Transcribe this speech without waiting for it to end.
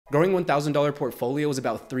Growing $1,000 portfolio is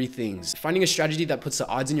about three things: finding a strategy that puts the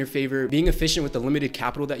odds in your favor, being efficient with the limited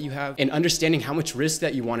capital that you have, and understanding how much risk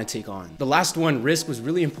that you want to take on. The last one, risk, was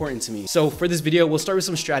really important to me. So for this video, we'll start with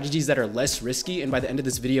some strategies that are less risky, and by the end of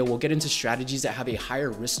this video, we'll get into strategies that have a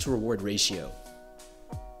higher risk to reward ratio.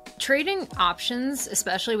 Trading options,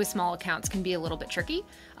 especially with small accounts, can be a little bit tricky,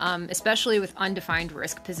 especially with undefined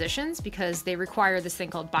risk positions, because they require this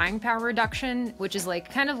thing called buying power reduction, which is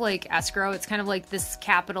kind of like escrow. It's kind of like this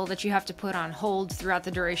capital that you have to put on hold throughout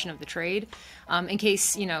the duration of the trade, in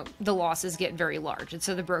case, the losses get very large, and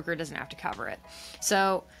so the broker doesn't have to cover it.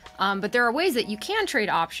 So, but there are ways that you can trade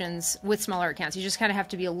options with smaller accounts. You just kind of have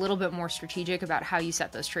to be a little bit more strategic about how you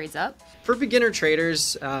set those trades up. For beginner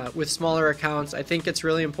traders with smaller accounts, I think it's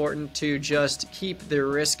really important to just keep the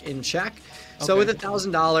risk in check. So with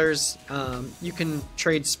 $1,000, you can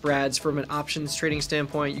trade spreads from an options trading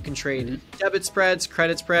standpoint. You can trade debit spreads,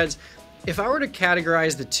 credit spreads. If I were to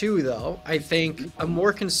categorize the two, though, I think a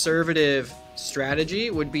more conservative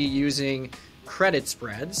strategy would be using credit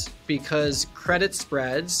spreads, because credit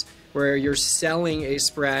spreads, where you're selling a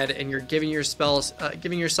spread and you're giving yourself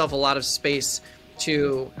a lot of space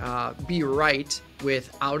to be right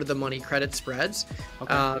with out-of-the-money credit spreads.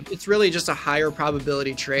 It's really just a higher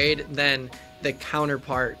probability trade than the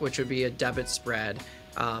counterpart, which would be a debit spread.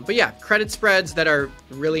 But yeah, credit spreads that are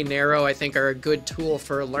really narrow, I think, are a good tool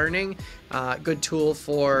for learning, good tool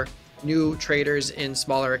for new traders in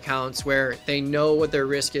smaller accounts where they know what their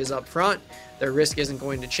risk is up front. Their risk isn't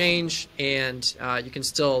going to change, and you can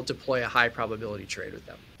still deploy a high probability trade with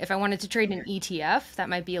them. If I wanted to trade an ETF, that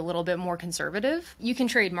might be a little bit more conservative. You can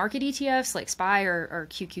trade market ETFs like SPY or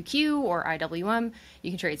QQQ or IWM. You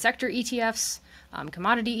can trade sector ETFs,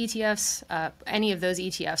 commodity ETFs, any of those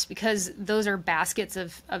ETFs, because those are baskets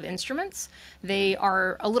of instruments. They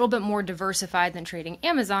are a little bit more diversified than trading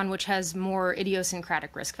Amazon, which has more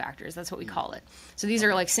idiosyncratic risk factors. That's what we call it. So these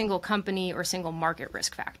are like single company or single market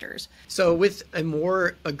risk factors. So with a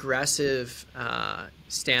more aggressive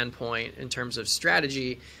standpoint in terms of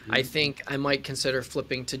strategy, I think I might consider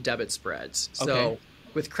flipping to debit spreads. So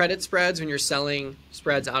with credit spreads, when you're selling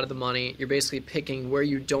spreads out of the money, you're basically picking where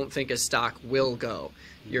you don't think a stock will go.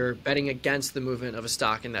 You're betting against the movement of a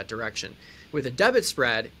stock in that direction. With a debit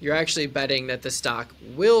spread, you're actually betting that the stock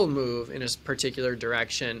will move in a particular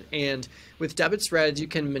direction. And with debit spreads, you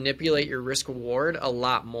can manipulate your risk reward a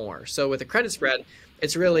lot more. So with a credit spread,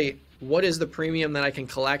 it's really, what is the premium that I can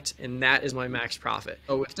collect? And that is my max profit.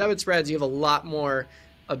 So with debit spreads, you have a lot more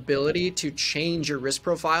ability to change your risk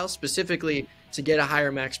profile, specifically to get a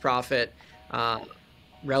higher max profit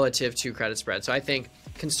relative to credit spreads. So I think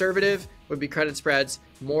conservative would be credit spreads,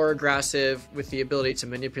 more aggressive with the ability to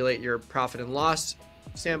manipulate your profit and loss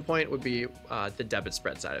standpoint would be the debit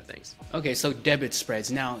spread side of things. Okay, so debit spreads.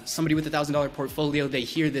 Now, somebody with $1,000 portfolio, they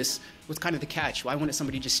hear this. What's kind of the catch? Why wouldn't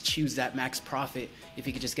somebody just choose that max profit if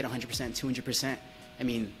you could just get 100%, 200%? I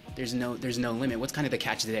mean, there's no limit. What's kind of the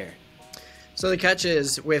catch there? So the catch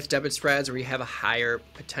is, with debit spreads where you have a higher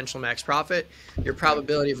potential max profit, your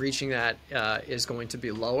probability of reaching that is going to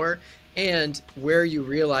be lower. And where you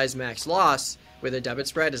realize max loss with a debit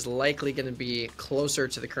spread is likely going to be closer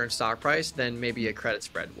to the current stock price than maybe a credit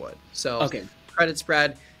spread would. So credit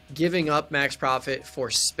spread, giving up max profit for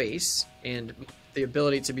space and the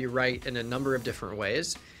ability to be right in a number of different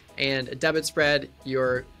ways. And a debit spread,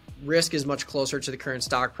 your risk is much closer to the current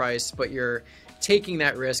stock price, but you're taking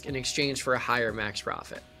that risk in exchange for a higher max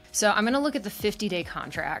profit. So I'm going to look at the 50-day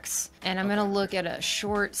contracts, and I'm going to look at a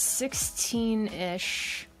short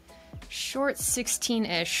 16-ish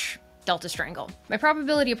delta strangle. My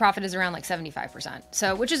probability of profit is around like 75%.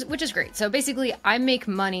 So which is great. So basically I make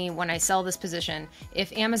money when I sell this position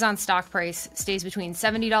if Amazon stock price stays between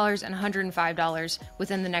 $70 and $105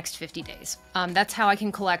 within the next 50 days. That's how I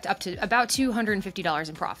can collect up to about $250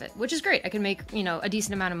 in profit, which is great. I can make, a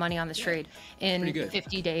decent amount of money on this trade in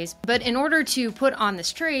 50 days. But in order to put on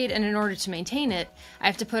this trade and in order to maintain it, I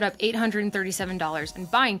have to put up $837 in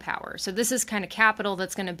buying power. So this is kind of capital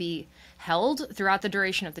that's going to be held throughout the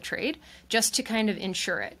duration of the trade just to kind of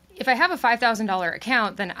insure it. If I have a $5,000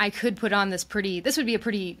 account, then I could put on this would be a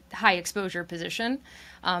pretty high exposure position,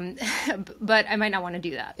 but I might not want to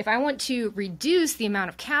do that. If I want to reduce the amount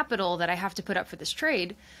of capital that I have to put up for this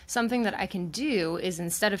trade, something that I can do is,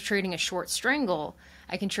 instead of trading a short strangle,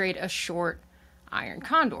 I can trade a short iron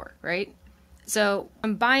condor, right? So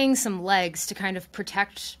I'm buying some legs to kind of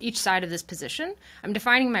protect each side of this position. I'm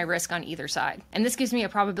defining my risk on either side. And this gives me a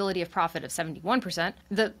probability of profit of 71%.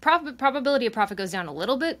 The probability of profit goes down a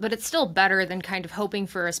little bit, but it's still better than kind of hoping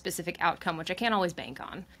for a specific outcome, which I can't always bank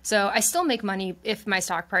on. So I still make money if my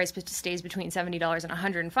stock price stays between $70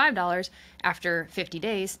 and $105 after 50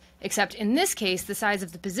 days, except in this case, the size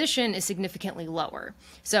of the position is significantly lower.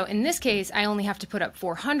 So in this case, I only have to put up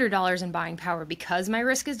 $400 in buying power because my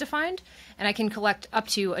risk is defined, and I can collect up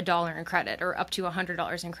to $1 in credit or up to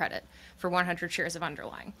 $100 in credit for 100 shares of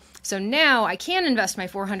underlying. So now I can invest my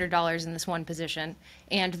 $400 in this one position,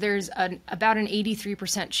 and there's about an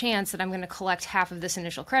 83% chance that I'm going to collect half of this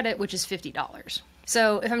initial credit, which is $50.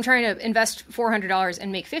 So if I'm trying to invest $400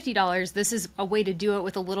 and make $50, this is a way to do it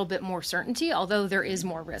with a little bit more certainty, although there is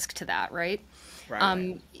more risk to that, right?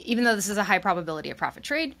 Right. Even though this is a high probability of profit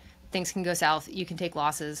trade, things can go south, you can take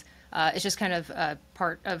losses. It's just kind of a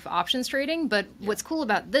part of options trading. But what's cool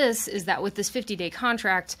about this is that with this 50-day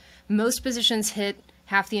contract, most positions hit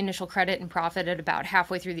half the initial credit and profit at about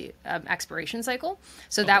halfway through the expiration cycle.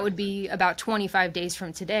 So that would be about 25 days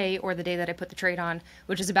from today, or the day that I put the trade on,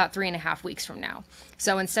 which is about 3.5 weeks from now.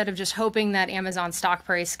 So instead of just hoping that Amazon stock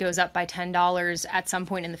price goes up by $10 at some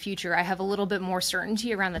point in the future, I have a little bit more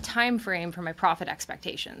certainty around the time frame for my profit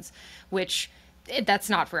expectations, which that's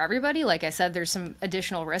not for everybody. Like I said, there's some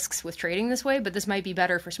additional risks with trading this way, but this might be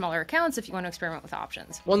better for smaller accounts if you want to experiment with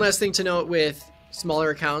options. One last thing to note with smaller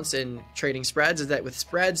accounts and trading spreads is that with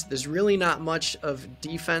spreads, there's really not much of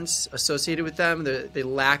defense associated with them. The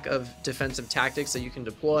lack of defensive tactics that you can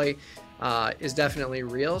deploy is definitely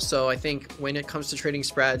real. So I think when it comes to trading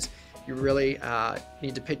spreads, you really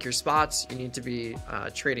need to pick your spots. You need to be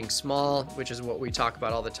trading small, which is what we talk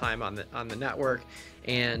about all the time on the network.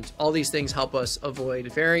 And all these things help us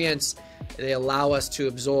avoid variance. They allow us to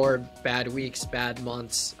absorb bad weeks, bad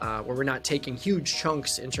months, where we're not taking huge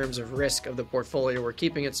chunks in terms of risk of the portfolio. We're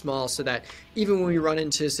keeping it small so that even when we run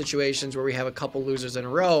into situations where we have a couple losers in a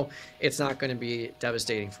row, it's not going to be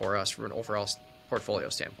devastating for us from an overall portfolio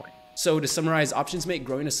standpoint. So to summarize, options make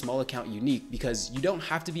growing a small account unique because you don't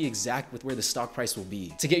have to be exact with where the stock price will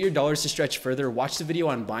be. To get your dollars to stretch further, watch the video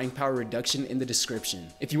on buying power reduction in the description.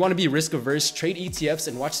 If you want to be risk averse, trade ETFs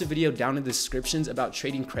and watch the video down in the descriptions about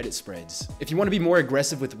trading credit spreads. If you want to be more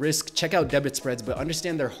aggressive with risk, check out debit spreads, but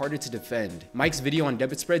understand they're harder to defend. Mike's video on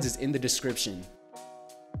debit spreads is in the description.